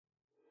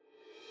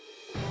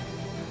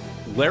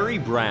Larry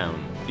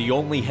Brown, the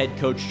only head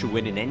coach to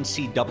win an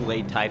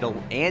NCAA title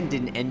and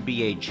an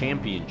NBA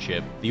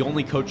championship, the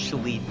only coach to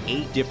lead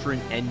 8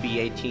 different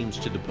NBA teams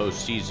to the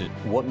postseason.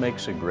 What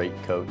makes a great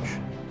coach,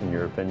 in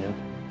your opinion?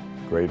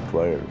 Great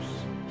players.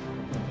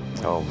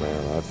 Oh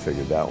man, I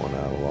figured that one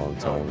out a long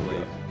time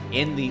ago.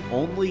 And the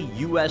only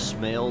U.S.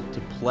 male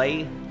to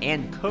play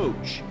and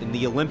coach in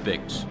the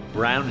Olympics.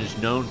 Brown is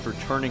known for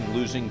turning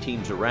losing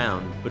teams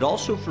around, but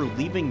also for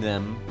leaving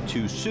them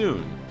too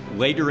soon.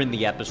 Later in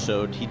the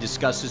episode, he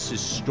discusses his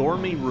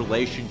stormy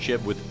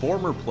relationship with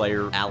former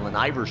player Allen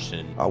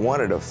Iverson. I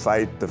wanted to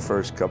fight the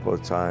first couple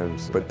of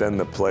times, but then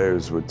the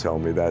players would tell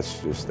me that's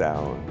just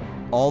Allen.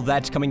 All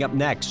that's coming up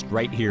next,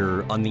 right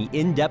here on the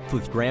In Depth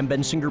with Graham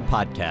Bensinger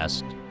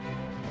podcast.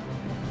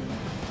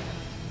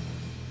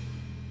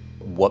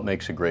 What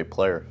makes a great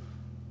player?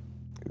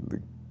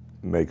 It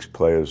makes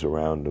players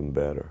around them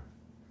better.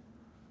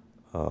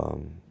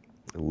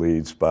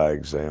 Leads by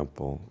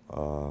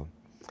example.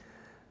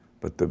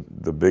 But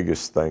the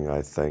biggest thing,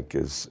 I think,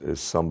 is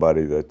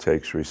somebody that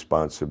takes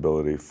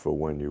responsibility for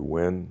when you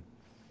win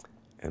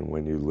and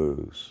when you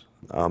lose.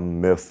 I'm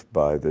miffed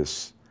by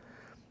this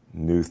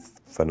new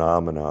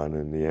phenomenon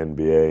in the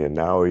NBA, and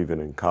now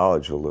even in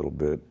college a little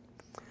bit,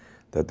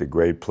 that the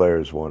great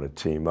players want to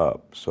team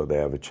up so they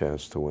have a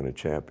chance to win a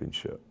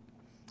championship.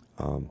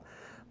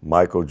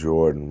 Michael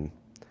Jordan,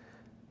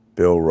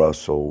 Bill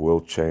Russell,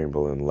 Wilt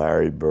Chamberlain,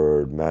 Larry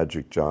Bird,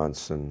 Magic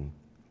Johnson,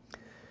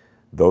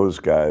 those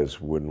guys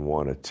wouldn't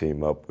want to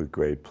team up with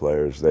great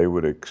players. They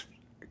would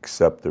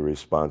accept the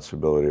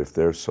responsibility. If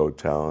they're so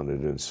talented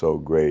and so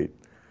great,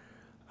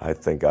 I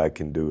think I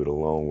can do it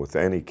alone with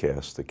any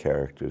cast of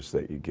characters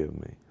that you give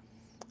me.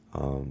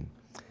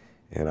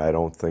 And I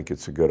don't think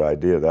it's a good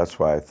idea. That's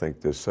why I think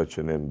there's such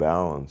an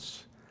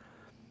imbalance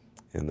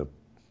in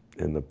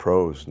the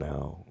pros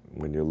now.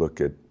 When you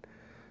look at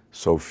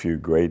so few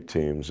great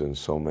teams and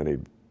so many,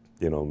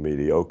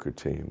 mediocre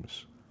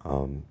teams.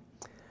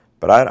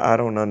 But I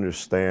don't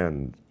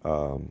understand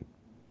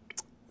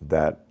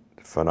that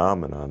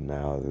phenomenon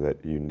now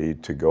that you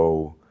need to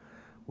go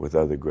with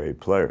other great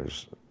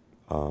players.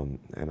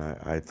 And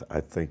I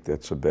think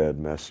that's a bad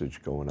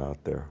message going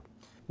out there.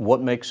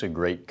 What makes a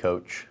great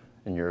coach,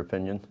 in your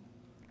opinion?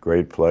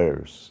 Great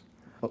players.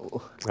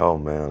 Oh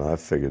man, I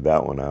figured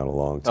that one out a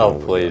long time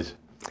ago. Oh, please.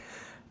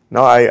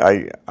 No,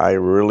 I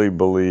really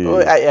believe...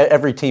 Well,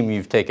 every team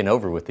you've taken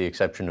over, with the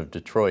exception of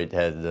Detroit,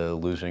 had a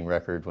losing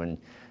record when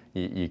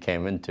you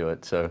came into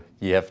it, so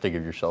you have to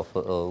give yourself a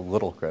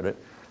little credit.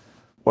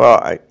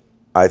 Well,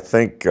 I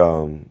think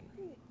a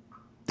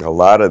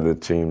lot of the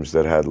teams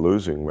that had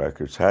losing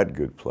records had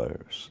good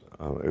players.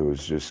 It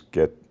was just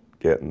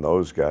getting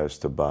those guys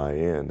to buy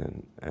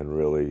in and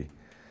really,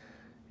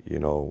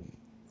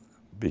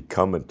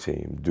 become a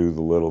team, do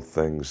the little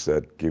things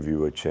that give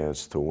you a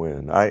chance to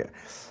win.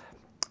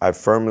 I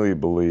firmly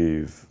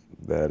believe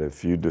that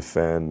if you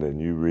defend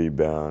and you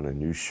rebound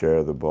and you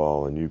share the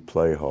ball and you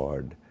play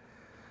hard,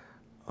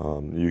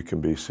 you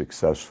can be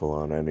successful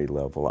on any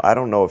level. I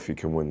don't know if you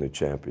can win the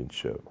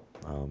championship.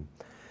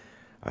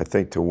 I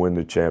think to win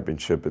the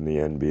championship in the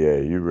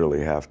NBA, you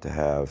really have to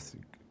have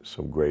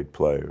some great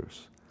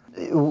players.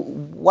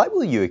 Why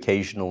will you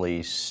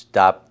occasionally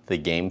stop the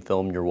game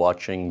film you're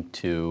watching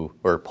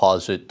or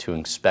pause it to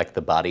inspect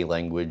the body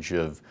language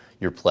of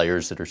your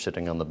players that are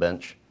sitting on the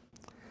bench?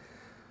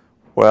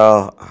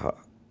 Well,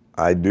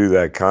 I do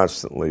that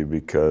constantly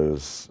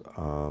because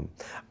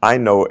I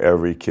know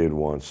every kid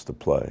wants to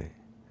play.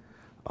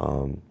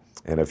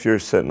 And if you're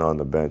sitting on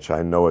the bench,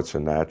 I know it's a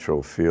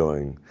natural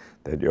feeling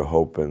that you're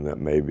hoping that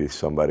maybe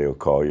somebody will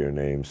call your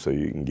name so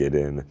you can get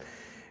in.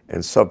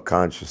 And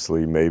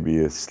subconsciously, maybe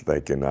it's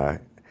thinking,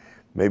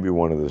 maybe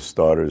one of the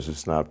starters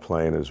is not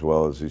playing as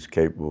well as he's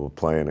capable of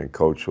playing, and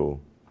coach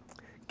will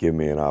give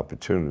me an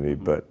opportunity.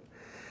 But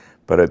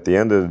at the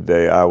end of the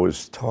day, I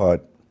was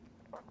taught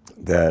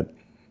that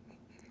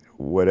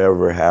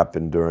whatever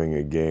happened during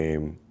a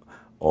game,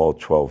 all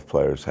 12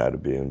 players had to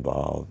be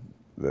involved.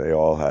 They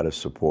all had to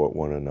support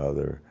one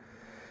another.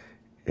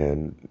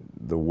 And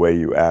the way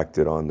you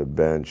acted on the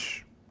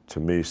bench, to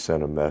me,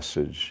 sent a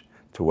message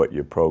to what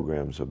your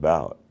program's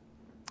about.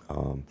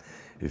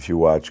 If you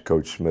watch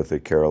Coach Smith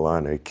at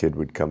Carolina, a kid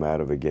would come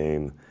out of a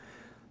game,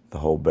 the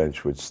whole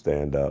bench would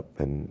stand up.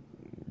 And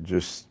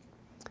just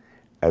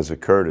as a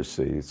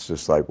courtesy, it's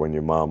just like when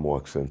your mom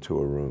walks into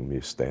a room, you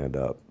stand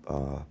up.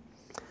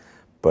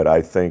 But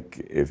I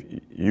think if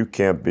you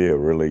can't be a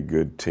really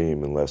good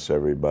team unless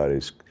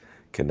everybody's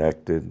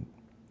connected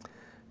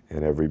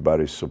and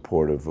everybody's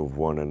supportive of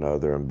one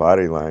another, and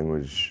body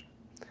language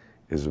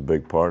is a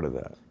big part of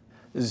that.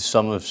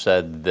 Some have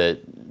said that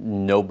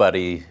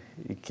nobody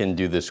can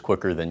do this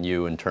quicker than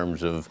you in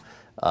terms of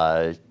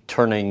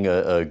turning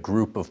a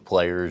group of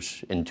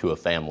players into a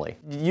family.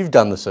 You've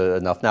done this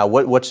enough now.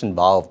 What's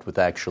involved with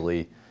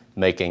actually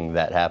making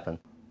that happen?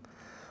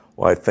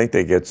 Well, I think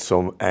they get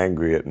so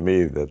angry at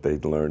me that they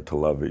learn to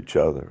love each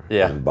other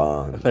and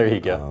bond. There you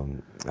go.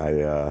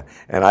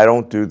 And I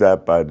don't do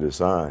that by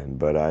design,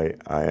 but I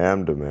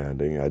am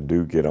demanding. I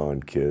do get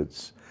on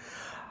kids.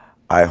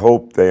 I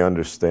hope they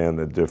understand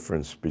the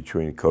difference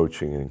between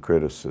coaching and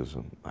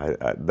criticism.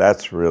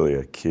 That's really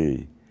a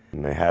key.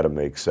 And they had to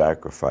make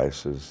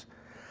sacrifices.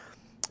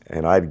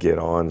 And I'd get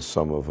on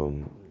some of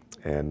them.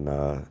 And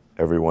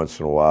every once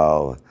in a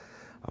while,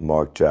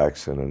 Mark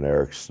Jackson and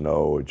Eric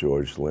Snow or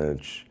George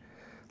Lynch,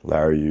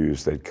 Larry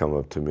Hughes, they'd come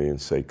up to me and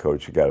say,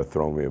 "Coach, you got to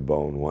throw me a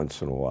bone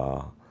once in a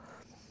while."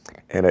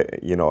 And,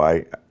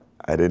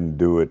 I didn't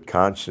do it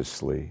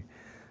consciously.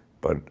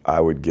 But I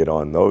would get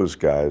on those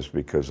guys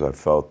because I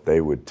felt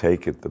they would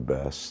take it the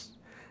best.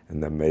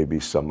 And then maybe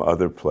some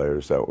other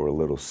players that were a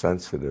little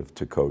sensitive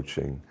to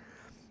coaching,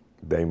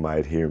 they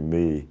might hear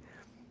me,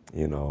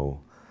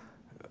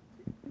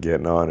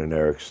 getting on in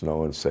Eric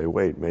Snow and say,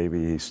 wait,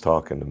 maybe he's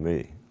talking to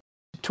me.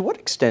 To what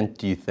extent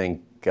do you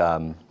think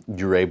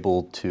you're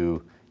able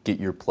to get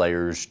your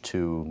players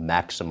to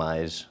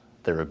maximize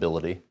their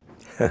ability?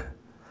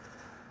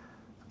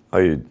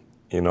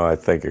 I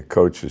think a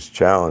coach's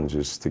challenge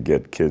is to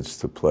get kids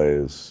to play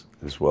as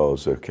well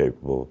as they're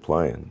capable of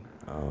playing.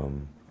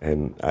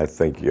 And I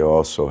think you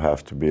also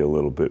have to be a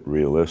little bit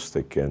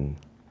realistic and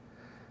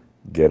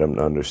get them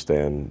to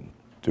understand,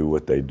 do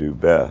what they do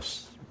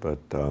best. But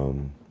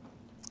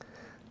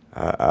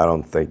I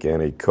don't think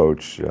any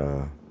coach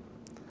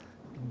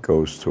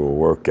goes to a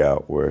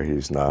workout where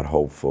he's not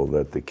hopeful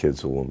that the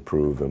kids will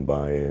improve and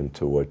buy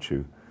into what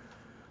you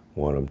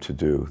want them to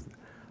do.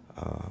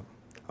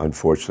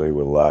 Unfortunately,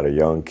 with a lot of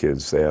young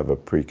kids, they have a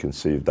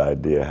preconceived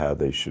idea how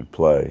they should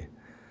play.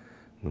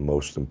 The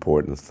most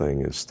important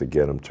thing is to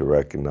get them to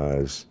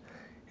recognize,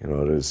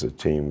 it is a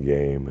team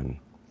game, and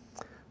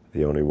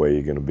the only way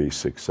you're going to be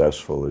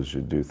successful is you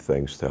do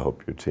things to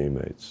help your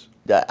teammates.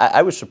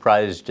 I was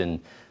surprised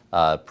in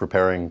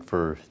preparing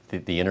for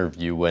the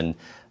interview when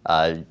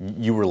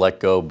you were let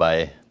go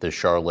by the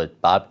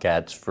Charlotte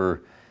Bobcats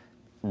for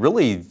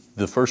really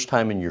the first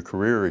time in your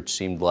career. It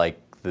seemed like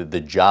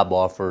the job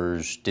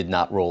offers did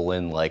not roll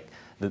in like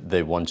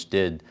they once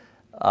did.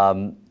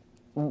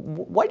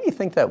 Why do you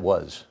think that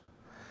was?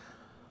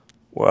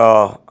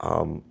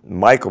 Well,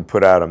 Michael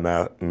put out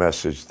a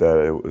message that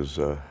it was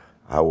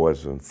I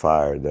wasn't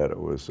fired, that it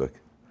was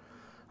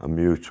a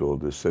mutual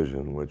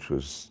decision, which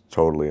was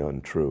totally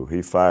untrue.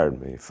 He fired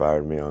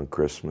me on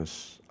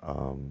Christmas.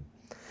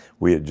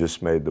 We had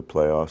just made the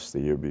playoffs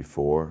the year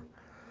before.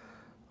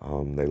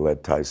 They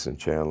let Tyson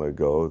Chandler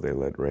go. They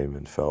let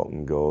Raymond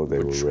Felton go.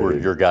 Which were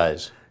your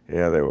guys?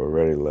 Yeah, they were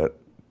ready to let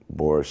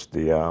Boris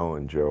Diaw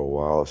and Gerald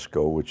Wallace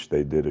go, which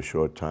they did a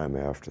short time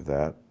after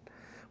that.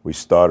 We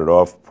started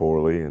off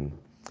poorly, and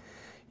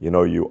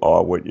you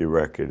are what your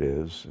record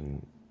is.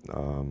 And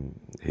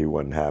he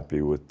wasn't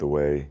happy with the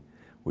way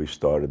we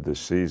started this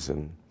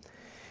season.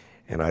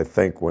 And I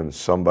think when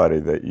somebody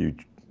that you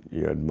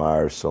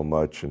admire so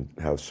much and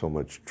have so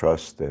much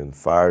trust in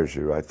fires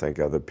you, I think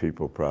other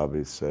people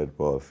probably said,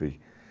 well,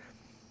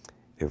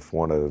 if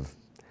one of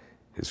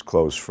his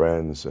close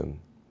friends and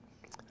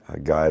a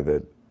guy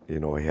that, he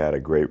had a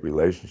great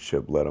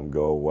relationship let him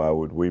go, why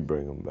would we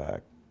bring him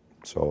back?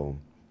 So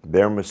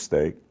their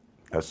mistake,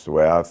 that's the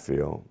way I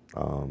feel.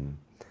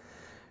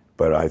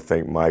 But I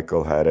think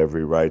Michael had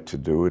every right to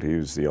do it. He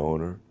was the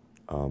owner.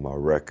 Our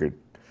record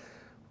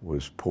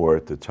was poor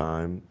at the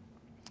time,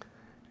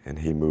 and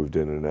he moved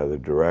in another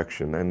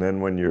direction. And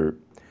then when you're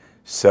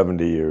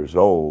 70 years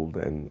old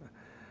and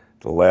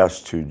the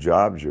last two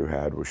jobs you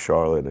had were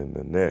Charlotte and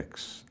the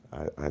Knicks,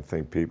 I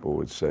think people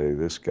would say,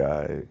 this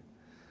guy,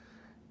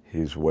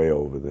 he's way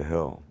over the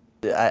hill.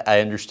 I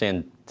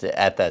understand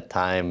at that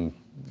time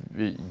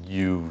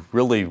you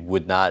really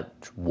would not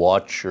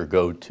watch or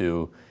go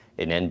to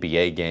an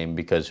NBA game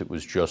because it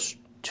was just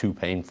too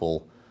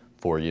painful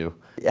for you.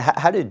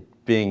 How did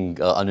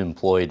being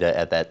unemployed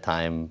at that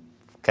time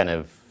kind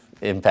of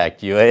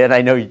impact you? And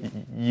I know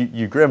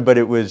you grim, but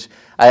it was,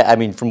 I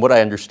mean, from what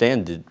I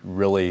understand, it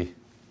really,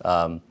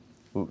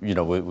 it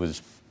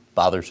was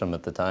bothersome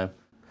at the time.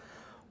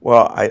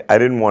 Well, I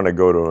didn't want to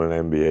go to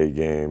an NBA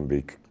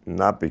game,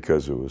 not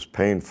because it was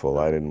painful.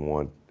 I didn't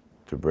want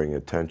to bring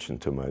attention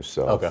to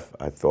myself. Okay.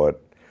 I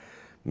thought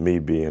me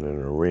being in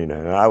an arena,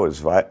 and I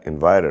was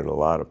invited a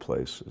lot of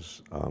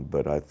places,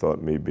 but I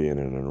thought me being in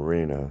an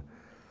arena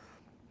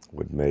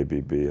would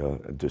maybe be a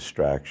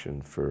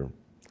distraction for,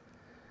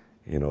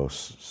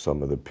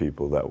 some of the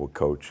people that were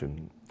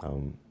coaching.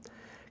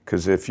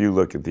 Because if you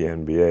look at the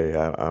NBA,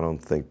 I don't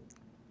think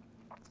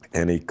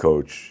any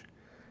coach,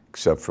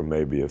 except for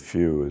maybe a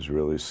few, is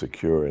really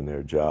secure in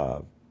their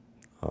job.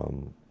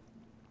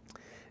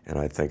 And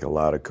I think a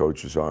lot of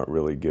coaches aren't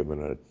really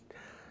given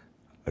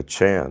a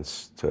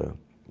chance to,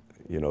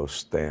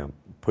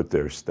 put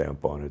their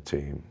stamp on a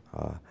team.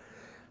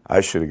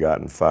 I should have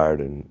gotten fired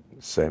in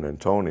San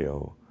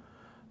Antonio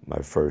my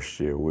first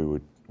year.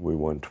 We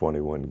won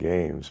 21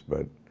 games,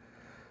 but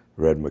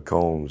Red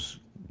McCombs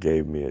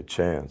gave me a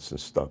chance and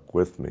stuck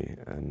with me,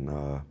 and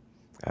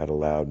that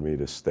allowed me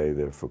to stay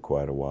there for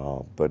quite a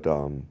while. But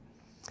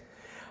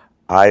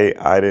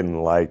I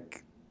didn't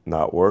like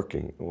not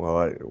working.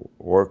 Well,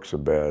 work's a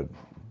bad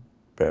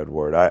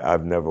word.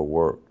 I've never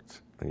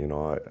worked.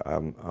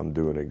 I'm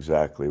doing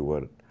exactly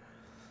what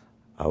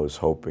I was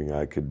hoping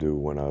I could do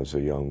when I was a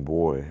young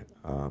boy.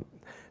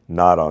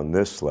 Not on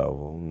this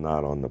level,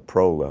 not on the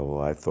pro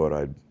level. I thought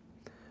I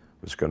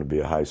was going to be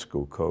a high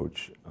school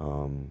coach.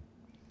 And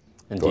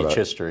teach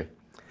history.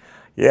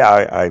 Yeah,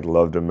 I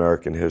loved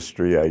American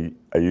history.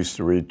 I used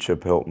to read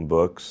Chip Hilton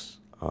books,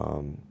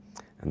 and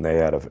they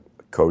had a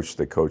coach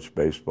that coached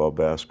baseball,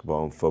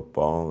 basketball, and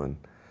football,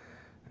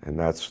 and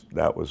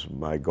that was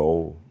my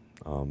goal.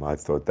 I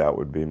thought that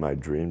would be my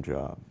dream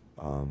job.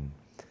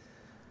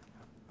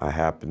 I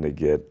happened to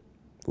get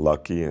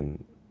lucky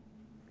and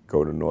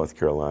go to North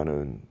Carolina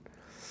and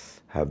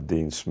have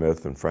Dean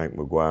Smith and Frank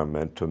McGuire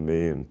mentor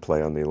me and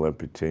play on the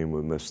Olympic team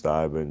with Miss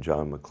Diba and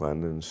John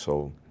McClendon.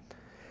 So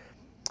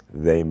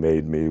they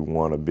made me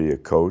want to be a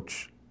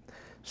coach.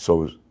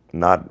 So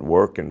not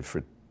working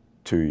for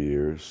 2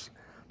 years,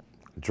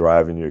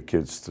 driving your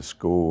kids to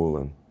school,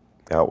 and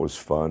that was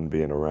fun,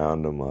 being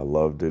around them. I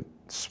loved it.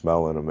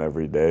 Smelling them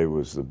every day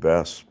was the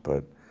best,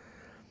 but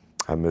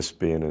I missed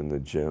being in the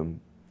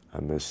gym. I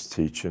missed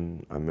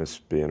teaching. I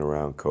missed being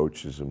around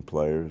coaches and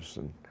players,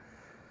 and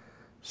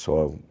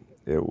so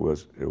it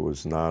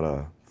was not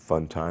a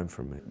fun time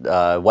for me.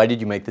 Why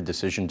did you make the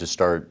decision to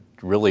start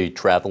really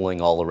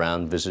traveling all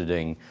around,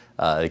 visiting,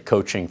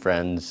 coaching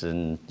friends,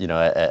 and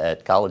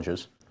at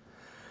colleges?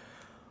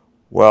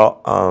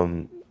 Well,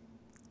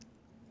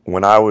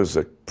 when I was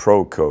a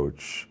pro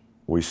coach,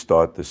 we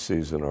start the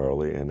season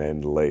early and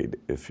end late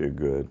if you're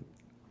good.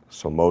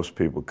 So most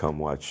people come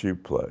watch you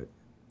play,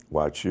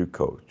 watch you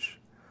coach.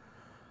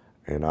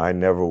 And I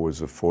never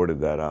was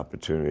afforded that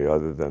opportunity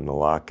other than the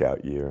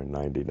lockout year in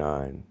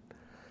 '99.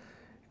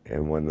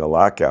 And when the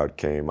lockout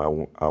came,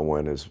 I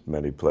went as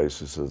many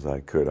places as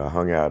I could. I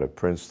hung out at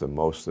Princeton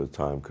most of the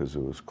time because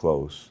it was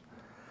close.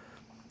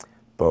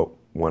 But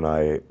when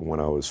I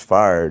was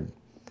fired,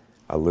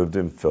 I lived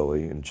in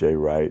Philly, and Jay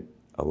Wright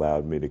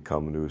allowed me to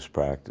come to his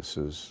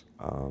practices.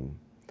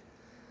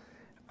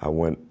 I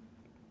went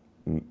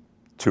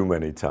too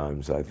many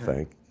times, I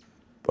think.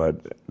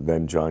 But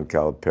then John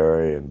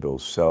Calipari and Bill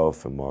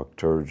Self and Mark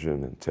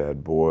Turgeon and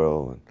Tad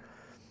Boyle,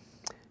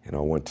 and I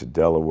went to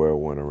Delaware,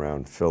 went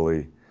around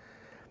Philly,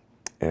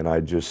 and I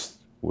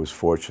just was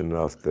fortunate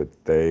enough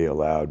that they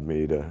allowed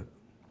me to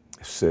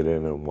sit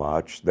in and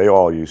watch. They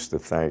all used to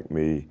thank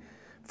me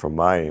for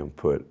my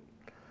input,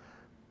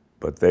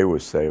 but they were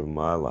saving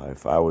my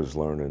life. I was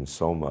learning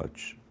so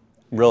much.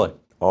 Really?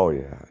 Oh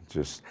yeah,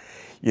 just,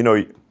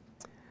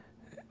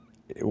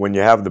 when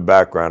you have the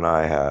background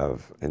I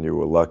have, and you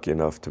were lucky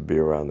enough to be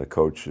around the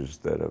coaches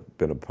that have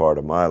been a part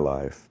of my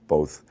life,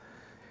 both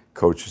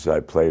coaches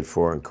I played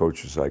for and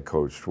coaches I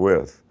coached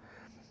with,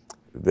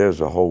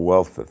 there's a whole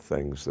wealth of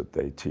things that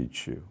they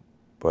teach you.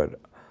 But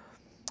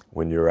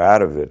when you're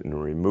out of it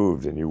and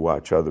removed and you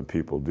watch other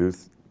people do,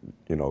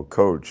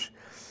 coach,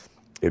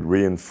 it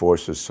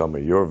reinforces some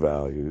of your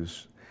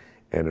values,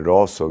 and it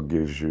also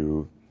gives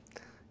you,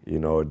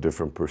 a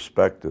different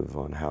perspective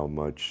on how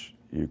much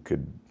you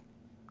could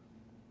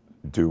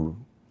do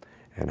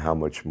and how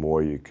much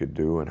more you could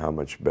do and how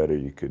much better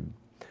you could,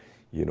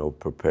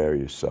 prepare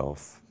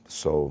yourself.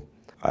 So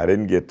I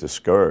didn't get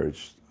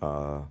discouraged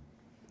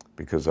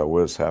because I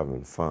was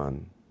having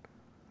fun.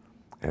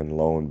 And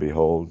lo and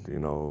behold,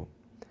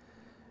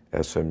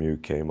 SMU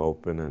came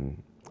open,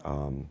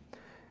 and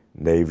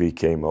Navy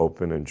came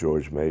open, and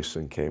George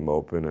Mason came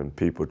open, and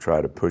people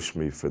tried to push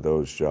me for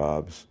those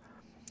jobs,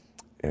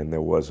 and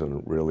there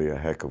wasn't really a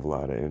heck of a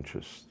lot of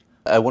interest.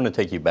 I want to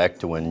take you back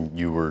to when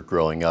you were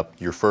growing up.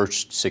 Your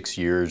first 6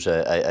 years,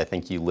 I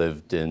think you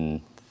lived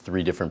in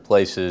 3 different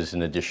places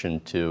in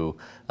addition to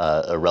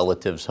a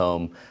relative's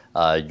home.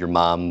 Your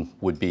mom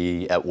would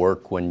be at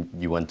work when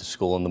you went to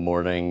school in the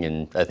morning,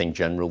 and I think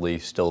generally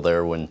still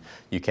there when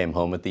you came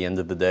home at the end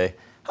of the day.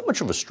 How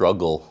much of a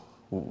struggle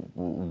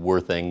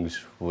were things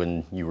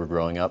when you were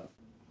growing up?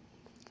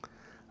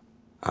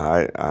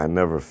 I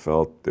never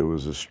felt there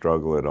was a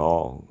struggle at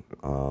all.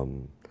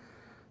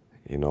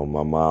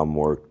 My mom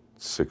worked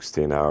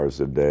 16 hours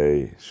a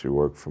day. She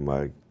worked for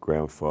my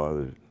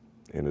grandfather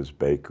in his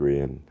bakery,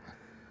 and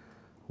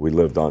we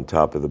lived on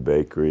top of the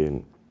bakery,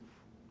 and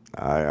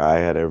I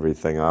had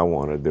everything I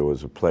wanted. There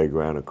was a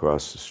playground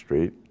across the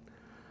street.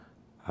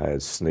 I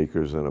had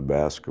sneakers and a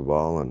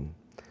basketball, and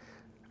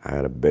I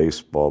had a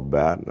baseball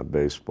bat and a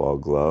baseball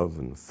glove,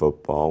 and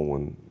football.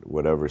 When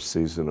whatever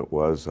season it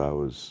was, I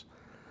was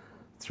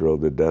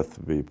thrilled to death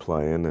to be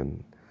playing.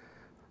 And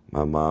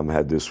my mom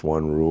had this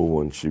one rule: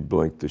 when she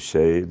blinked the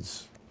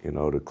shades,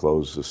 to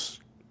close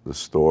the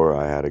store,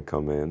 I had to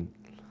come in.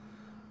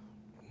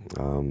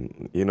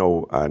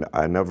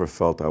 I never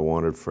felt I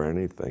wanted for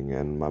anything.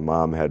 And my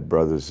mom had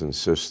brothers and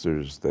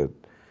sisters that,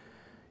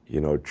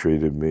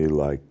 treated me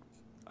like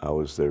I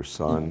was their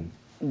son.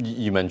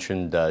 You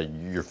mentioned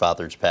your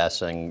father's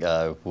passing.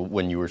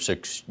 When you were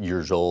 6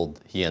 years old,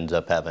 he ends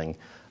up having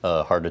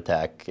a heart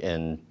attack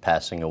and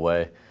passing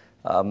away.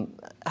 How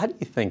do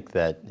you think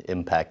that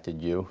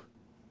impacted you?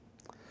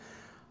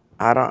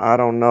 I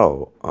don't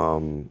know.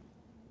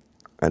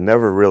 I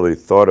never really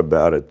thought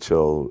about it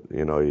till,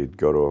 you'd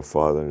go to a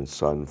father and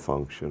son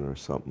function or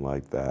something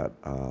like that.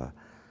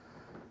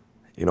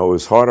 You know, it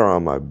was harder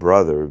on my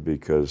brother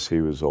because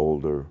he was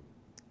older.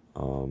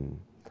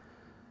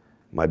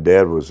 My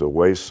dad was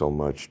away so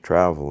much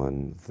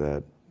traveling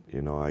that,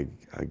 you know, I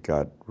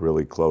got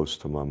really close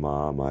to my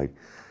mom. I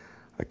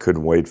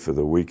couldn't wait for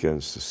the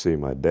weekends to see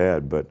my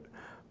dad, but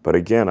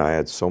again, I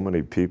had so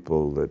many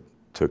people that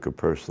took a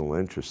personal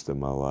interest in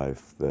my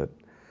life that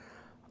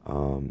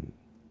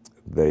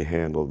they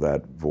handled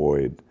that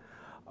void.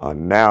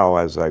 Now,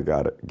 as I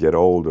get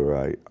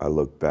older, I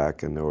look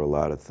back and there were a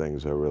lot of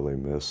things I really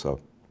miss.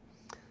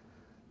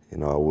 You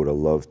know, I would have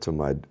loved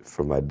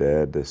for my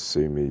dad to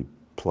see me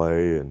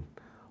play and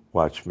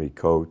watch me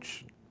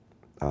coach,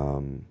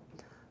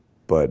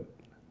 but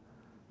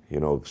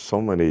you know,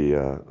 so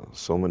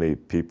many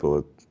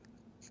people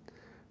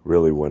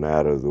really went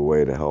out of the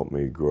way to help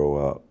me grow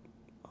up,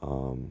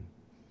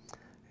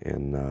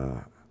 and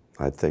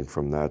I think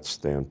from that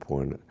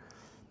standpoint,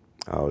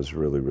 I was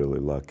really, really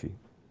lucky.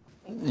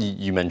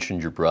 You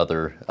mentioned your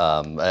brother.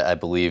 I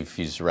believe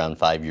he's around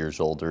 5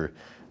 years older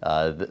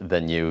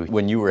than you.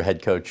 When you were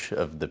head coach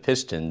of the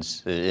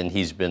Pistons, and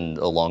he's been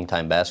a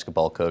longtime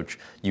basketball coach,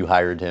 you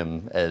hired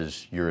him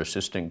as your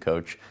assistant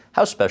coach.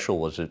 How special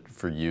was it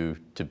for you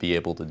to be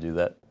able to do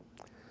that?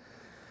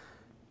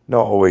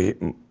 No,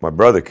 my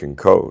brother can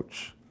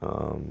coach.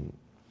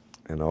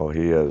 You know,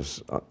 he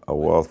has a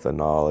wealth of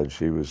knowledge.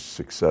 He was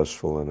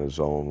successful in his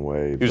own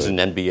way. He was an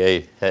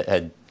NBA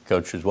head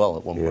coach as well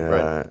at one point, right?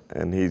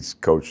 Yeah, and he's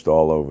coached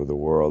all over the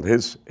world.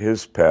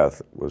 His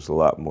path was a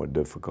lot more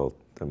difficult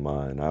than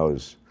mine. I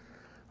was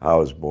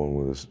born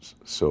with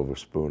a silver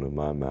spoon in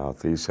my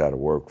mouth. He's had to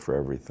work for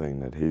everything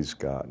that he's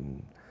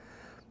gotten.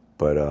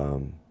 But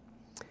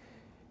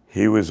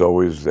he was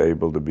always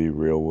able to be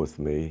real with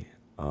me.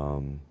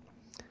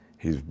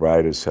 He's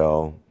bright as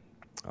hell.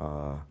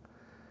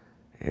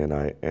 And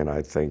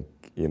I think,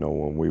 you know,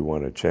 when we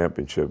won a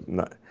championship,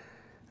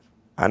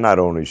 I not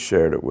only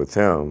shared it with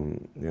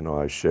him, you know,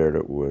 I shared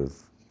it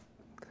with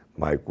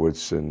Mike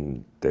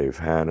Woodson, Dave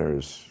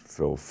Hanners,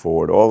 Phil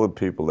Ford, all the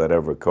people that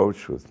ever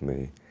coached with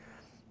me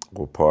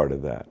were part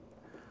of that.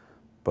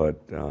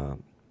 But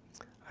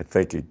I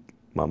think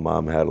my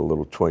mom had a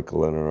little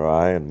twinkle in her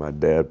eye, and my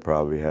dad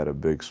probably had a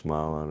big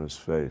smile on his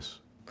face.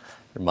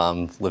 Your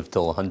mom lived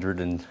till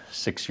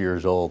 106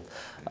 years old.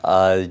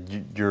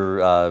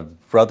 Your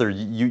brother,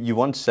 you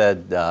once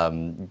said,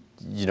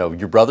 you know,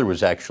 your brother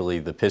was actually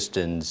the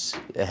Pistons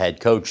head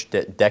coach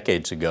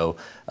decades ago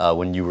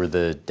when you were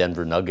the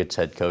Denver Nuggets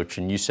head coach,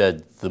 and you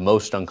said the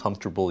most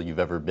uncomfortable you've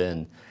ever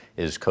been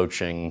is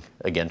coaching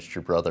against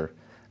your brother.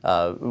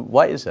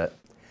 Why is that?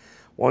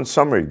 Well, in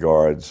some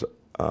regards,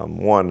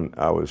 one,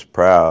 I was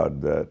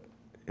proud that,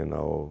 you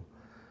know,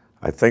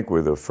 I think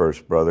we're the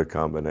first brother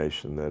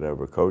combination that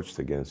ever coached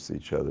against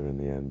each other in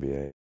the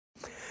NBA.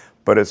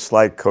 But it's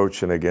like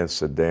coaching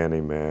against a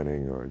Danny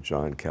Manning or a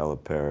John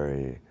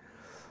Calipari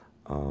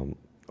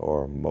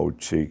or Mo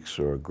Cheeks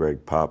or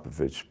Greg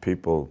Popovich,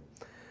 people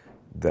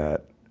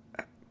that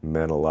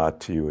meant a lot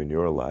to you in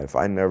your life.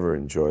 I never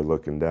enjoy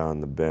looking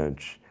down the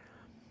bench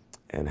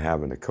and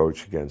having to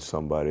coach against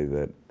somebody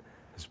that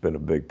has been a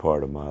big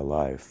part of my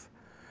life,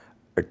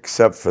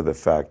 except for the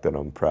fact that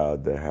I'm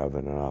proud to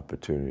having an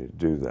opportunity to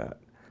do that.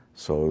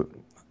 So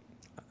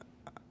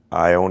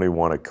I only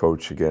want to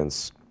coach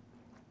against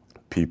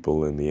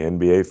people in the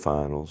NBA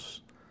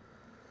Finals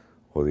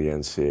or the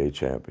NCAA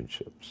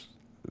Championships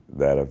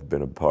that have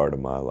been a part of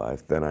my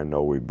life. Then I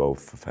know we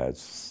both have had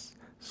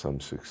some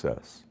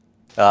success.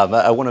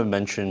 I want to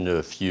mention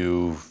a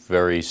few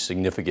very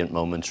significant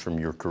moments from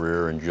your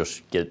career and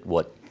just get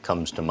what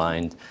comes to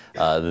mind.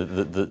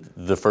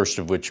 The first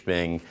of which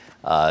being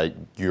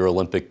your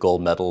Olympic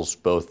gold medals,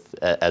 both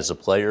as a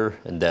player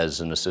and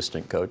as an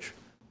assistant coach.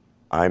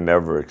 I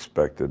never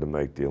expected to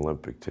make the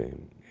Olympic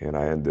team, and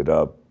I ended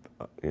up,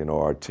 you know,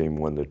 our team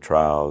won the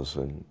trials,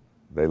 and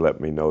they let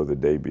me know the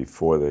day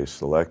before they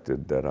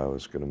selected that I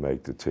was going to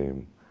make the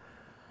team.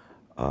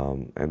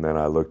 And then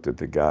I looked at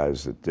the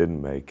guys that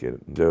didn't make it.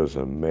 There was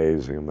an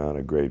amazing amount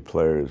of great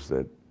players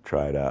that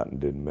tried out and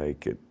didn't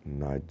make it,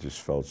 and I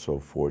just felt so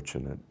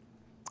fortunate.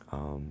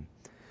 And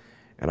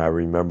I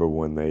remember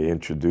when they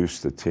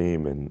introduced the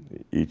team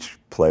and each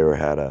player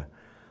had a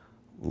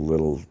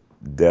little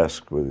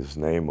desk with his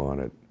name on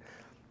it,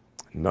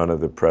 none of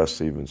the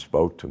press even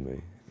spoke to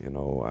me. You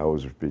know, I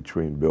was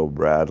between Bill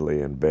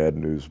Bradley and Bad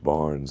News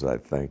Barnes, I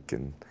think,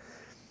 and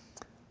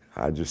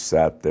I just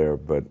sat there.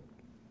 But,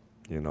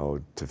 you know,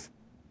 to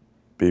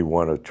be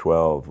one of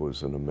 12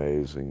 was an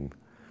amazing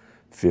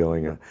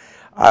feeling.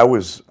 I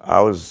was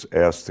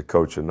asked to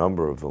coach a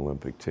number of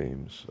Olympic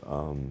teams.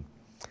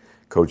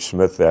 Coach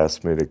Smith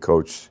asked me to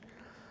coach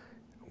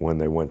when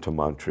they went to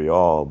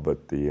Montreal, but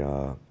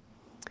an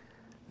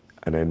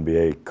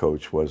NBA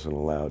coach wasn't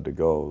allowed to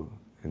go,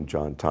 and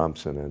John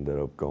Thompson ended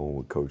up going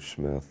with Coach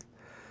Smith.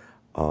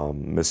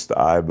 Mr.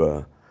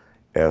 Iba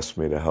asked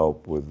me to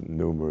help with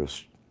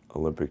numerous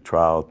Olympic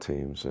trial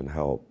teams and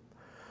help.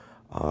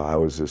 I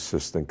was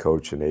assistant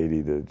coach in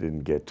 '80 that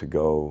didn't get to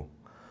go.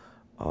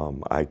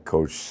 I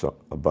coached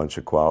a bunch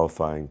of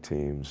qualifying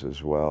teams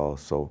as well.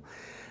 So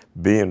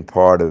being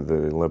part of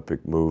the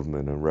Olympic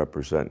movement and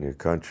representing your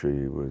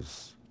country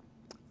was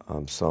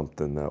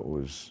something that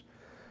was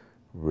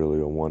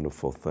really a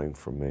wonderful thing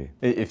for me.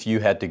 If you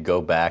had to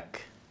go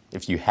back,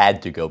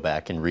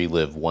 and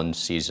relive one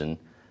season,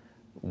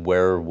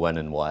 where, when,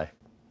 and why?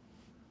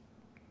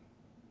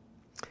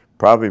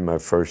 Probably my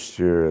first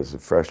year as a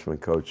freshman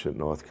coach at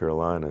North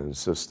Carolina, and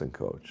assistant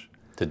coach.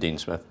 To Dean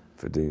Smith?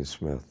 For Dean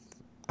Smith.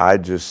 I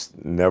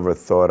just never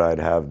thought I'd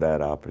have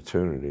that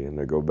opportunity, and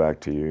to go back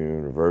to your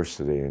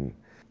university and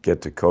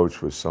get to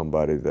coach with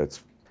somebody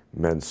that's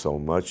meant so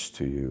much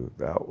to you,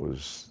 that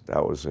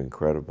was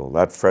incredible.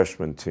 That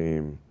freshman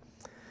team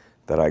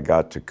that I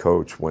got to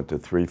coach went to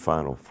 3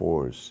 Final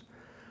Fours.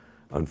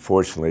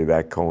 Unfortunately,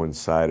 that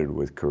coincided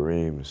with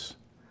Kareem's,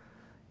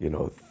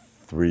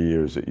 3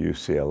 years at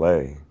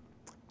UCLA.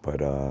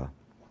 But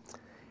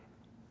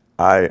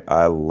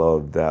I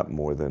loved that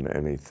more than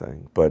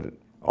anything. But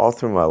all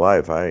through my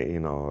life,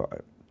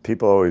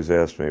 people always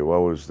ask me,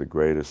 what was the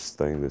greatest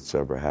thing that's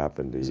ever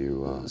happened to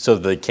you? So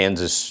the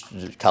Kansas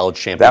College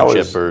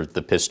Championship or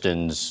the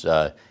Pistons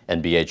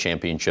NBA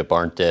Championship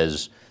aren't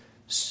as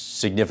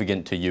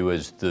significant to you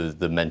as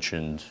the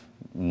mentioned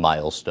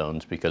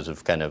milestones because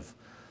of kind of...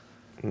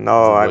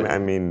 No, I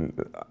mean,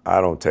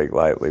 I don't take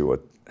lightly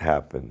what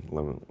happened.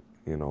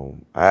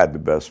 I had the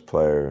best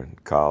player in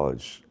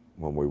college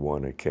when we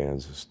won at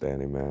Kansas,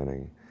 Danny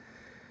Manning.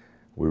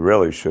 We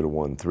really should have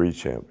won 3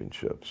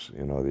 championships.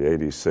 The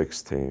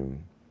 '86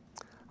 team,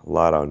 a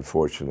lot of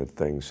unfortunate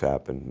things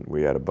happened.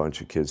 We had a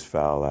bunch of kids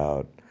foul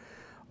out.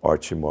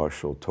 Archie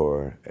Marshall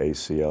tore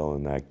ACL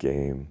in that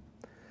game.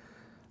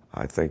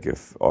 I think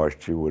if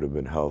Archie would have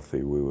been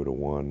healthy, we would have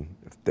won.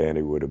 If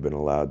Danny would have been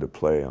allowed to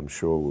play, I'm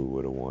sure we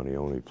would have won. He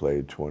only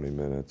played 20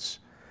 minutes.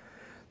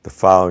 The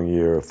following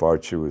year, if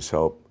Archie was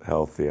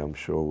healthy, I'm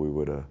sure we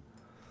would have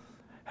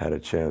had a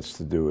chance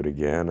to do it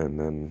again, and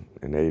then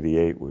in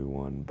 '88 we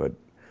won. But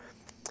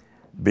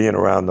being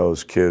around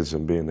those kids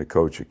and being the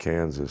coach of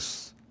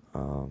Kansas,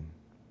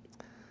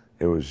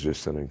 it was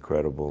just an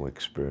incredible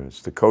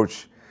experience. To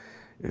coach,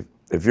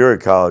 if you're a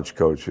college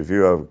coach, if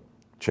you have a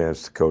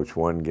chance to coach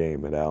one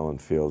game at Allen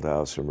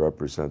Fieldhouse and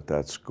represent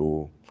that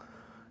school,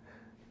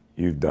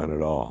 you've done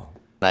it all.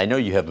 I know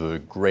you have a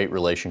great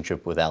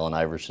relationship with Allen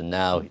Iverson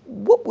now.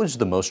 What was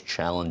the most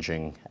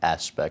challenging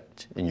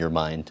aspect in your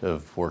mind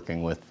of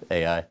working with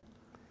AI?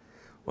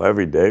 Well,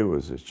 every day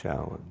was a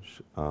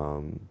challenge.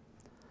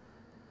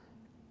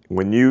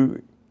 When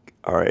you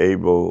are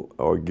able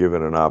or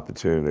given an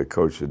opportunity to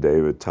coach a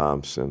David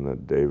Thompson, a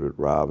David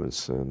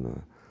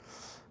Robinson,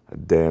 a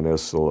Dan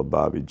Issel, a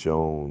Bobby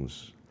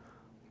Jones,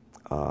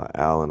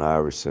 Allen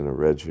Iverson, a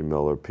Reggie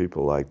Miller,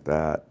 people like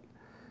that,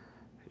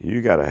 you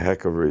got a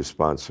heck of a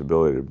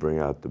responsibility to bring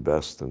out the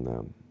best in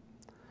them.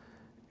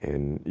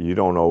 And you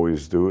don't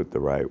always do it the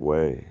right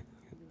way.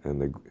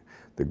 And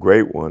the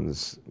great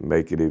ones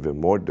make it even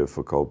more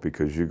difficult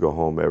because you go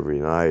home every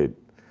night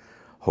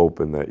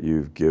hoping that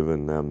you've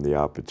given them the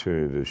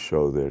opportunity to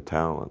show their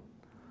talent.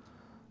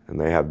 And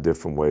they have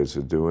different ways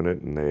of doing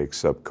it, and they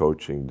accept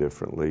coaching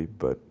differently.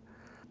 But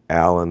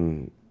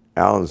Allen's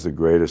the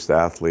greatest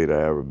athlete I've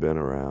ever been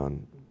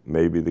around,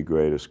 maybe the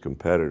greatest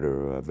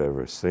competitor I've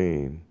ever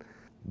seen.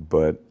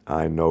 But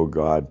I know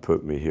God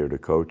put me here to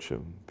coach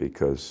him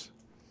because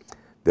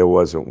there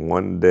wasn't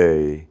one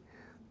day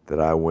that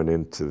I went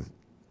into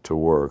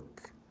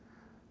work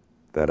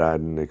that I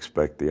didn't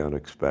expect the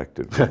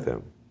unexpected with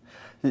him.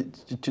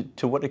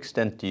 To what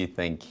extent do you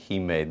think he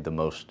made the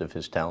most of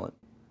his talent?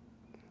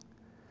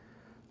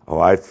 Oh,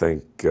 I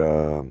think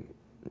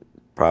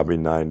probably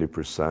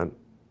 90%.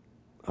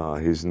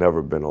 He's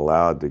never been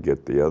allowed to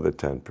get the other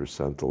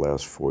 10% the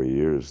last 4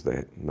 years.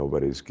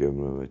 Nobody's given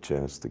him a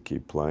chance to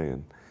keep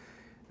playing.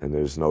 And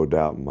there's no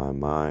doubt in my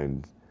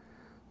mind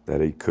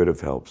that he could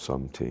have helped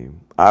some team.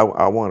 I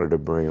wanted to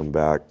bring him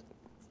back,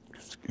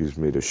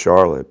 to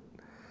Charlotte.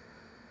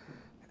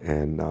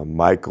 And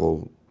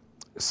Michael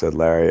said,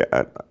 Larry,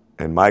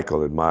 and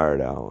Michael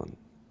admired Allen.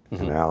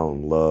 Mm-hmm. And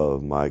Allen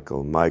loved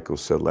Michael. Michael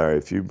said, Larry,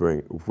 if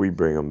we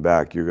bring him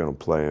back, you're going to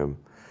play him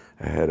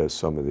ahead of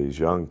some of these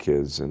young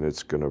kids, and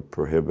it's going to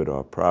prohibit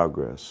our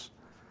progress.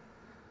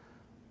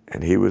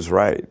 And he was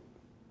right.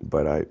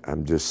 But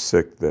I'm just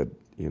sick that,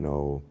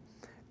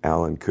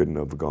 Allen couldn't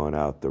have gone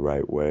out the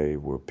right way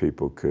where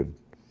people could,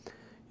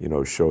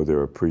 show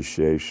their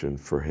appreciation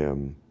for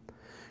him.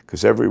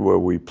 Because everywhere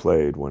we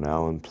played, when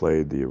Allen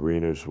played, the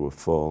arenas were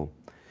full.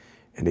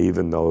 And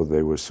even though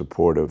they were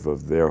supportive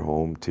of their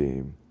home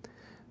team,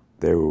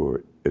 they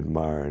were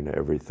admiring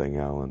everything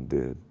Allen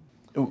did.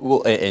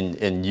 Well,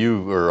 and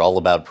you were all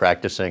about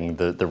practicing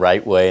the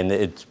right way, and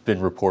it's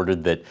been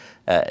reported that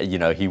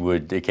he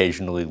would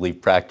occasionally leave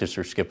practice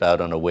or skip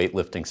out on a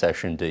weightlifting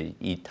session to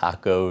eat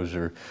tacos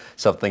or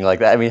something like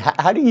that. I mean,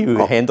 how do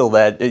you handle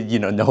that?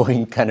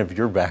 Knowing kind of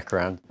your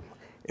background.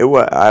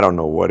 I don't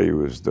know what he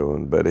was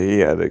doing, but he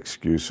had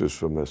excuses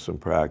for missing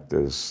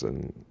practice,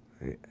 and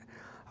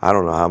I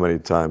don't know how many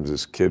times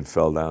his kid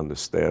fell down the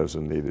stairs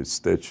and needed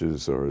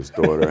stitches, or his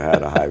daughter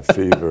had a high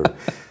fever,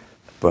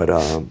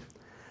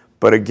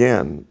 but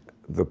again,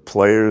 the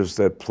players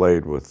that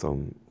played with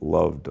him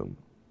loved him.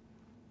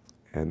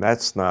 And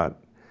that's not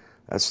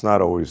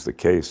always the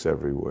case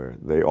everywhere.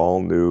 They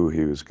all knew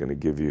he was going to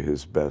give you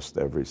his best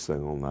every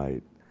single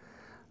night.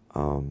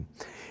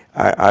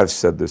 I've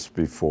said this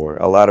before.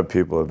 A lot of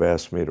people have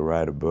asked me to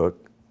write a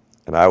book,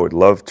 and I would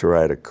love to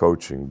write a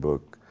coaching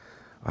book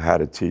on how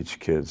to teach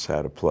kids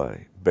how to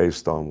play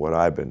based on what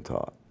I've been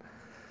taught.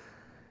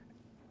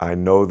 I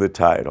know the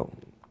title.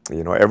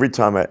 You know, every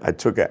time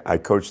I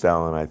coached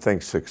Allen, I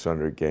think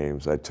 600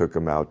 games. I took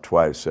him out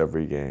twice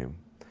every game.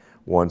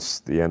 Once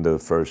the end of the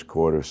first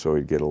quarter so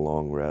he'd get a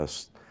long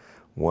rest.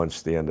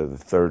 Once the end of the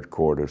third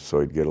quarter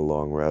so he'd get a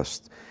long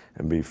rest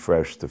and be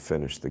fresh to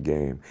finish the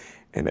game.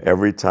 And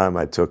every time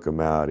I took him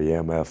out, he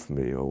MF'd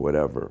me or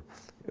whatever.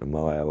 Am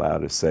I allowed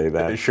to say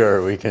that?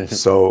 Sure, we can.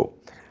 So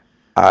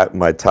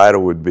my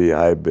title would be,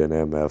 I've been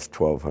MF'd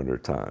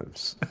 1,200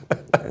 times.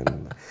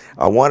 And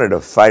I wanted to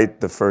fight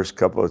the first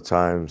couple of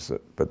times,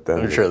 but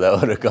then... I'm sure that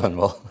would have gone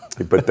well.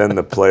 But then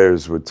the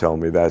players would tell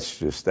me, that's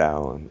just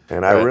Allen.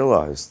 And I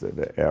realized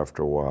it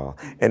after a while.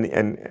 And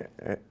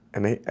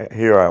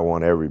here I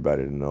want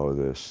everybody to know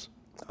this.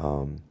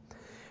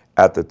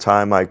 At the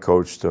time I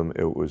coached him,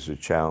 it was a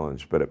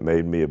challenge, but it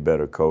made me a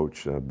better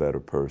coach and a better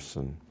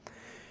person.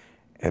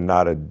 And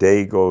not a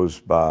day goes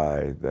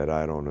by that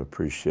I don't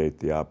appreciate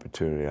the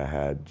opportunity I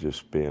had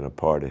just being a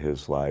part of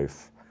his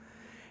life.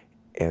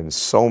 And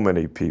so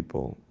many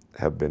people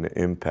have been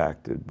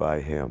impacted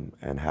by him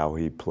and how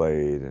he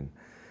played and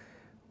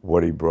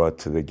what he brought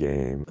to the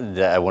game.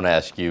 I want to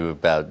ask you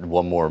about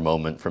one more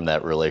moment from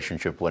that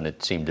relationship when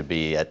it seemed to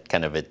be at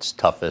kind of its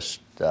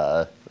toughest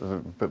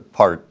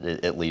part,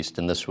 at least.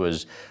 And this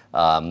was,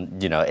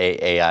 you know,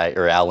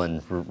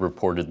 Allen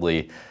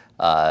reportedly,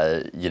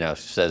 you know,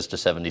 says to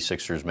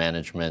 76ers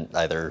management,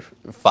 either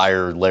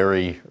fire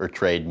Larry or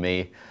trade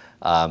me.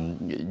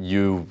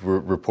 You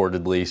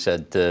reportedly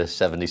said to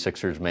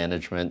 76ers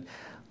management,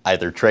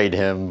 either trade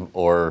him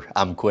or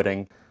I'm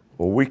quitting.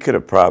 Well, we could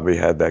have probably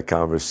had that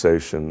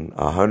conversation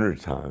 100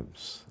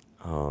 times.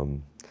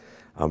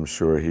 I'm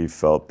sure he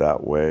felt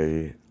that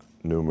way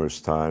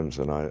numerous times,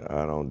 and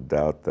I don't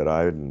doubt that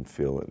I didn't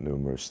feel it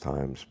numerous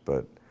times.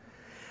 But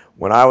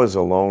when I was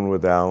alone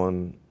with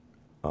Allen,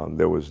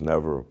 there was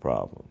never a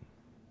problem.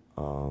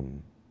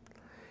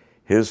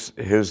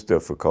 His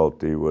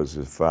difficulty was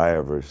if I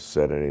ever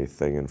said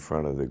anything in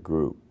front of the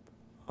group.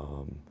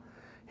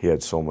 He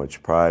had so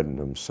much pride in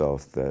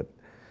himself that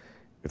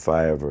if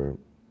I ever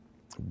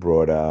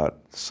brought out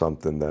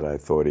something that I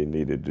thought he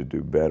needed to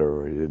do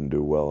better or he didn't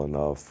do well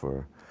enough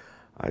or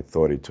I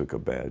thought he took a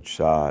bad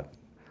shot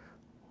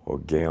or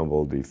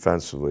gambled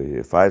defensively,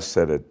 if I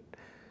said it,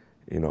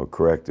 you know,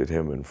 corrected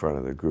him in front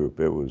of the group,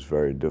 it was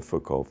very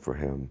difficult for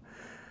him.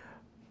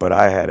 But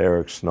I had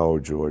Eric Snow,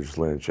 George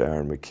Lynch,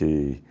 Aaron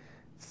McKee,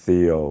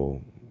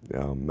 Theo,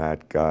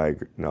 Matt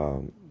Geiger,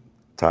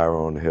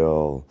 Tyrone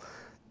Hill,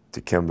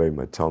 Dikembe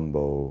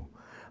Mutombo,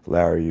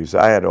 Larry Hughes.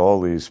 I had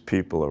all these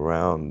people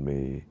around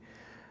me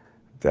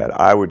that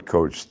I would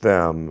coach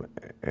them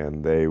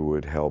and they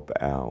would help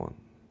Allen.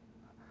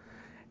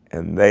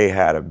 And they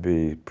had to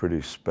be a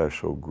pretty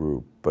special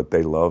group, but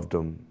they loved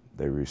him,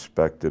 they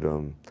respected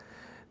him.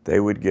 They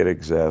would get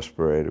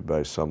exasperated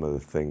by some of the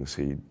things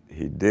he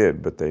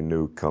did, but they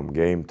knew come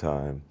game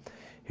time,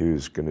 he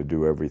was going to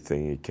do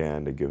everything he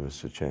can to give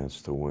us a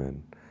chance to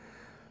win.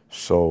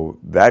 So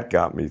that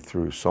got me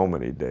through so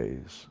many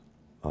days.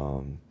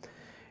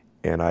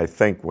 And I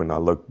think when I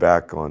look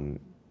back on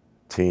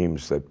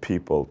teams that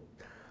people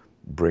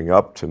bring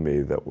up to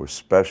me that were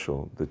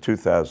special, the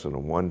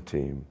 2001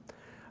 team,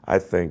 I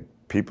think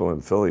people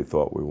in Philly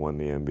thought we won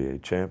the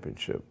NBA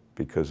championship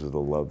because of the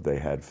love they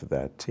had for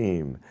that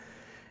team.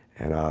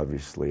 And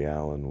obviously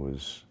Allen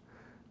was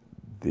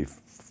the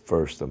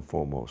first and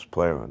foremost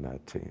player on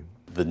that team.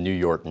 The New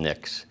York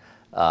Knicks,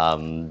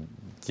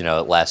 you know,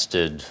 it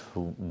lasted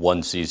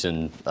one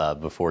season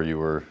before you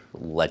were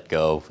let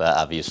go.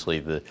 Obviously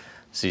the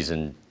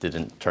season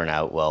didn't turn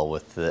out well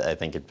with, I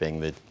think, it being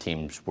the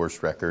team's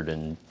worst record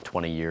in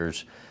 20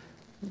 years.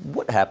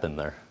 What happened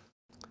there?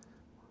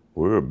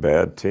 We were a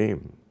bad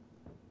team.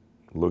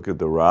 Look at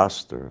the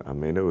roster. I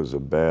mean, it was a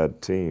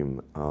bad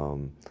team.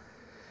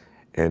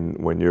 And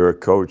when you're a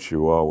coach,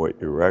 you are what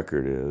your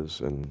record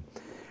is. And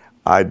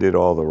I did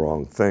all the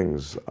wrong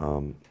things.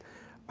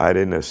 I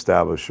didn't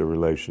establish a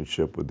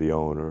relationship with the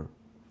owner,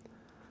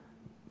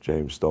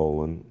 James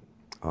Dolan.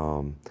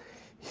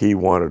 He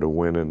wanted to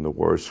win in the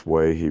worst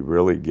way. He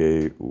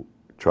really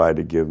tried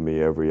to give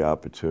me every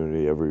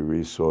opportunity, every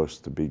resource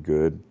to be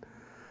good.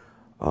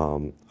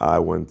 I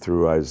went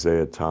through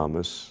Isaiah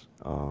Thomas,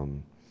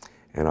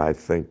 and I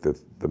think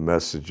that the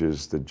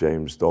messages that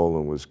James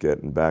Dolan was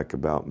getting back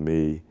about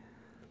me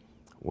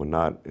were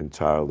not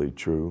entirely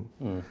true.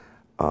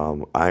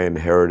 I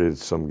inherited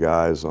some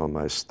guys on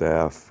my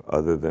staff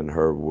other than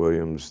Herb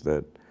Williams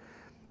that,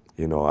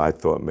 you know, I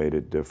thought made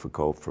it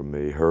difficult for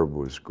me. Herb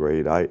was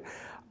great.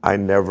 I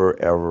never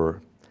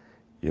ever,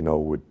 you know,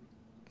 would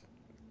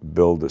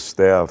build a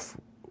staff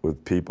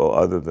with people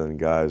other than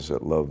guys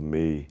that loved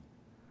me,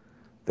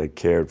 that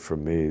cared for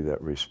me,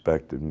 that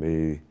respected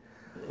me.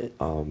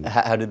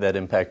 How did that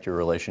impact your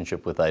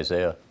relationship with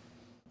Isiah?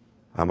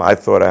 I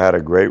thought I had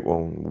a great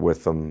one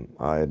with him.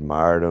 I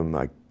admired him.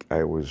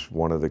 I was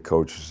one of the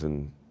coaches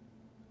in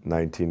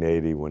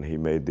 1980 when he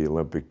made the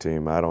Olympic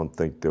team. I don't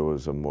think there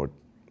was a more,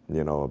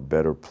 a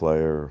better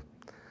player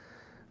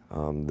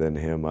than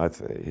him.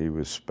 He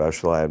was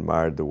special. I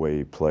admired the way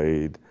he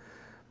played.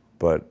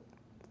 But,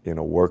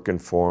 working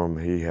for him,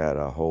 he had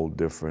a whole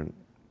different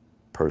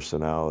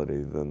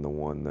personality than the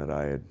one that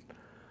I had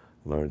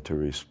learned to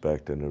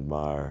respect and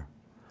admire.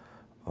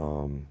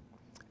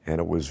 And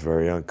it was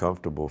very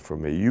uncomfortable for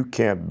me. You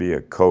can't be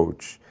a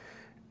coach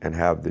and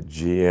have the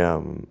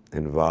GM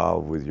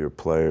involved with your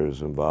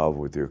players, involved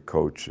with your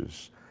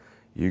coaches.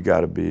 There's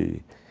got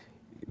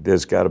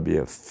to be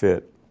a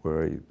fit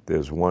where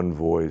there's one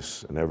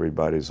voice and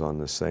everybody's on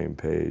the same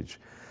page.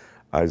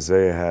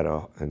 Isiah had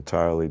an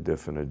entirely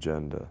different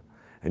agenda,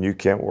 and you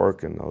can't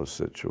work in those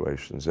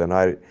situations. And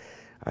I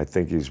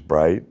think he's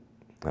bright,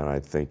 and I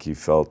think he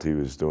felt he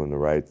was doing the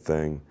right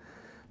thing,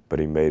 but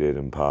he made it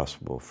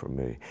impossible for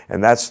me.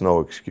 And that's no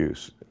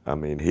excuse. I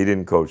mean, he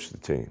didn't coach the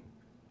team.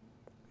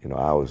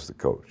 I was the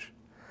coach.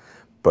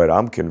 But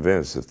I'm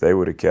convinced if they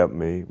would have kept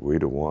me,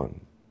 we'd have won.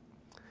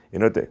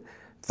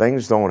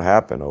 Things don't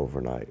happen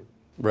overnight.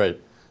 Right.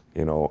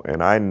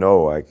 And I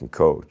know I can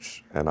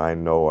coach, and I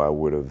know I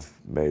would have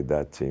made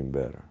that team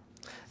better.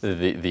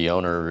 The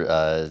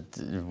owner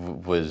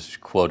was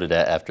quoted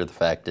after the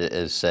fact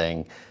as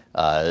saying,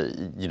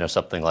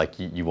 something like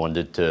you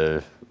wanted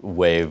to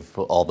waive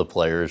all the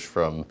players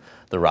from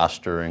the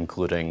roster,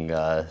 including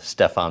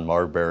Stephon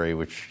Marbury,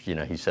 which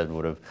he said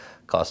would have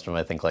cost him,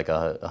 I think, like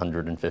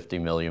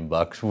 $150 million.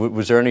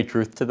 Was there any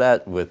truth to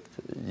that, with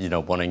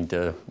wanting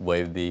to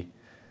waive the?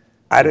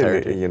 I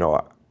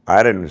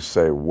didn't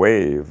say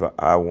waive.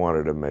 I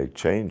wanted to make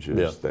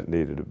changes that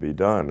needed to be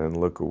done, and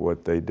look at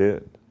what they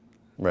did.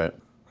 Right.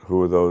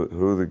 Who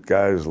the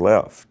guys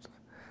left?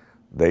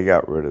 They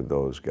got rid of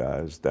those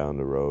guys down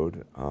the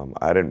road.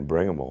 I didn't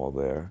bring them all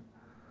there.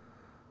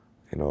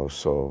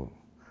 So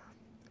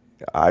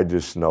I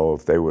just know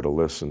if they would have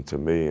listened to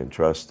me and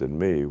trusted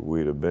me,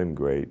 we'd have been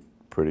great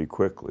pretty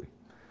quickly.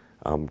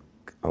 I'm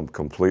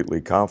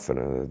completely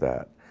confident of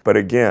that. But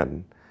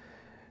again,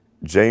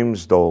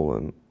 James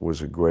Dolan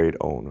was a great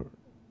owner.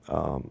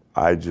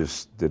 I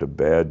just did a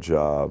bad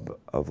job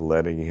of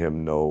letting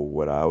him know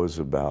what I was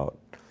about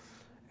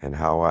and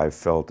how I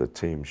felt a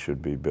team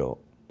should be built.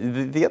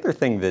 The other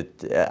thing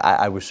that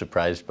I was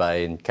surprised by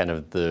in kind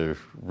of the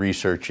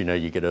research,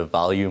 you get a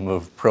volume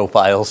of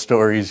profile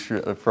stories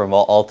from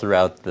all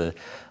throughout the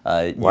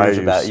years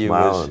about you.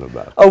 Why are you smiling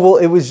about it? Oh,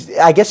 well,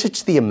 I guess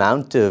it's the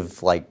amount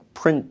of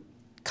print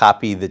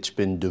copy that's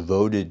been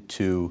devoted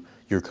to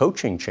your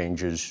coaching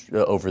changes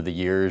over the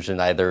years,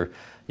 and either,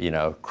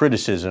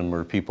 criticism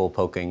or people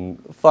poking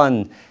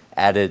fun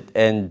at it.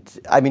 And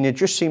I mean, it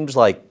just seems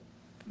like,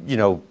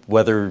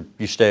 whether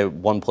you stay at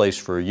one place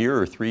for a year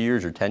or 3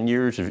 years or 10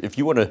 years, if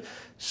you want to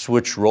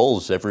switch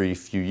roles every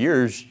few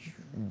years,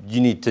 you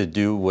need to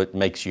do what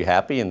makes you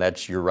happy, and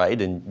that's your right,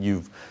 and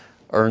you've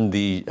earned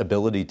the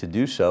ability to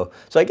do so.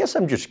 So I guess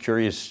I'm just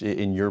curious,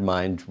 in your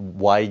mind,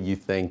 why you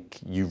think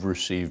you've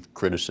received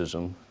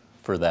criticism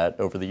for that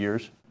over the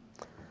years?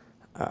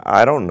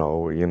 I don't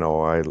know.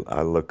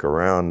 I look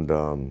around.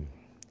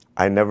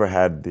 I never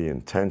had the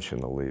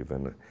intention of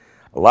leaving.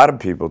 A lot of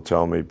people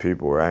tell me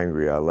people were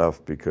angry I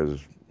left because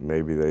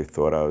maybe they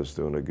thought I was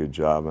doing a good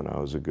job and I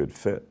was a good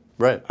fit.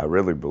 Right. I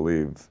really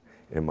believe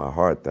in my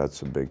heart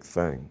that's a big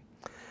thing.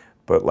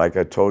 But like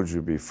I told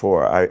you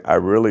before, I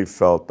really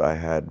felt I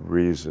had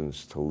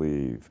reasons to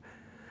leave.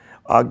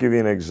 I'll give you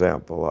an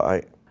example.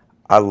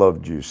 I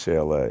loved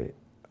UCLA.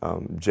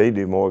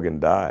 J.D. Morgan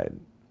died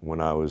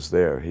when I was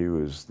there. He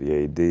was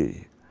the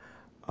AD.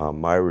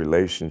 My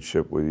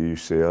relationship with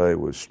UCLA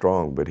was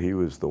strong, but he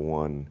was the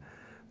one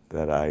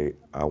that I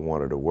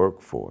wanted to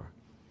work for.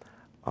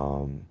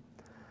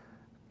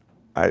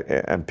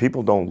 And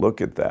people don't look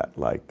at that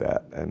like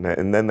that. And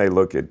then they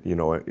look at,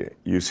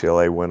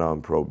 UCLA went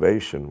on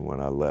probation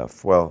when I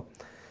left. Well,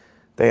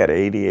 they had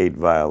 88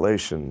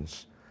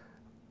 violations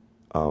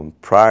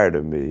prior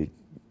to me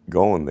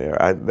going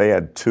there. They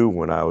had 2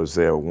 when I was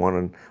there.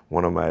 One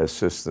of my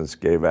assistants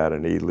gave out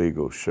an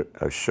illegal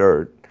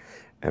shirt,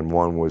 and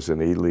one was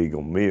an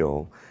illegal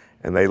meal.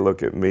 And they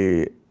look at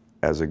me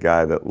as a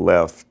guy that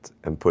left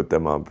and put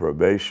them on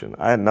probation.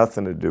 I had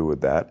nothing to do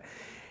with that.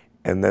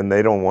 And then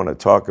they don't want to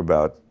talk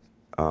about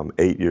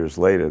 8 years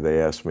later,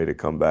 they asked me to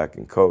come back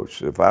and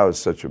coach. If I was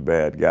such a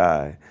bad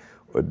guy,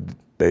 or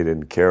they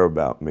didn't care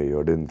about me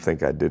or didn't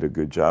think I did a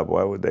good job,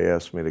 why would they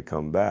ask me to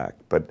come back?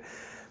 But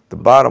the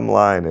bottom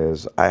line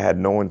is I had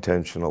no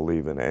intention of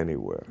leaving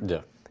anywhere.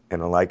 Yeah.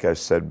 And like I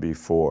said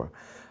before,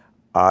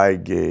 I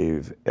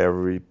gave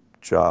every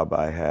job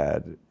I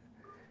had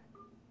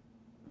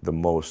the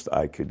most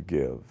I could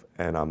give.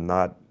 And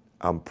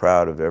I'm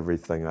proud of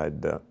everything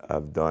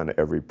I've done,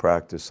 every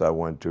practice I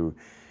went to,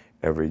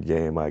 every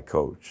game I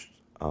coached.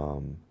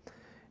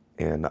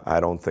 And I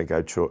don't think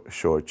I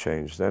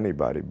shortchanged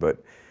anybody.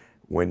 But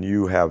when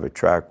you have a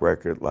track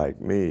record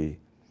like me,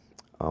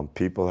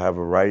 people have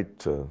a right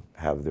to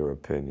have their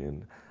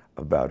opinion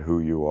about who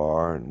you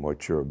are and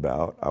what you're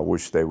about. I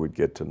wish they would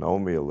get to know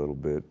me a little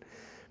bit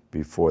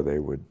before they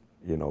would,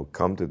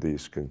 come to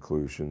these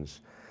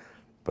conclusions,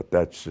 but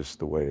that's just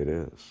the way it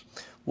is.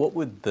 What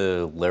would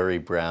the Larry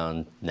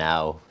Brown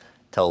now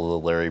tell the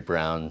Larry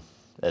Brown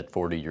at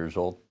 40 years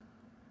old?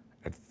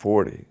 At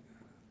 40,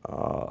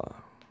 I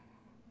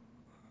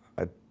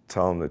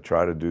tell them to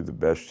try to do the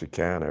best you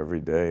can every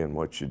day in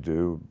what you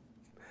do,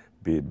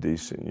 be a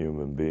decent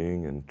human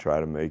being, and try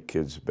to make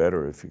kids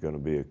better if you're going to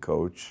be a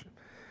coach,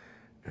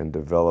 and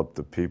develop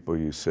the people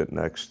you sit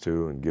next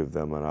to and give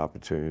them an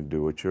opportunity to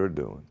do what you're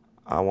doing.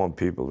 I want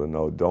people to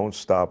know, don't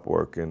stop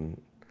working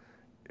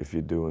if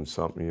you're doing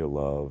something you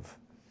love,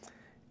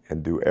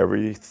 and do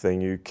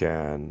everything you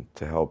can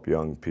to help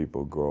young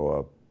people grow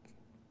up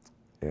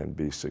and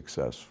be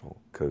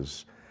successful,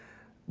 because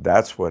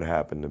that's what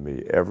happened to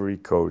me. Every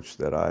coach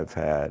that I've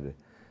had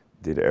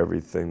did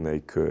everything they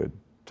could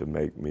to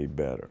make me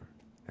better,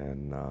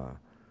 and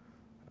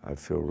I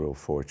feel real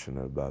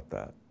fortunate about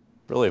that.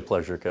 Really a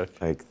pleasure, Coach.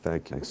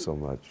 Thank you so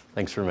much.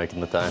 Thanks for making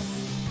the time.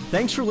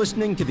 Thanks for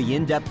listening to the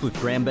In Depth with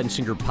Graham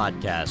Bensinger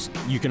podcast.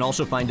 You can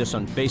also find us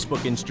on Facebook,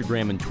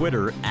 Instagram, and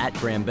Twitter at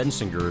Graham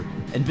Bensinger,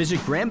 and visit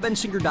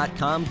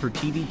grahambensinger.com for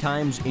TV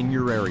times in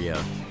your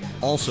area.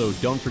 Also,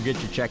 don't forget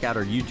to check out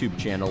our YouTube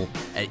channel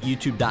at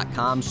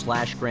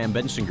youtube.com/Graham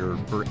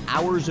Bensinger for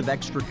hours of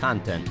extra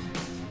content.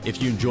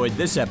 If you enjoyed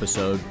this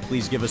episode,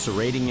 please give us a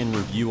rating and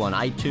review on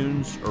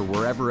iTunes or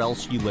wherever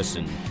else you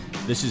listen.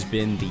 This has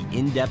been the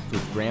In Depth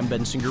with Graham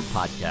Bensinger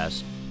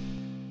podcast.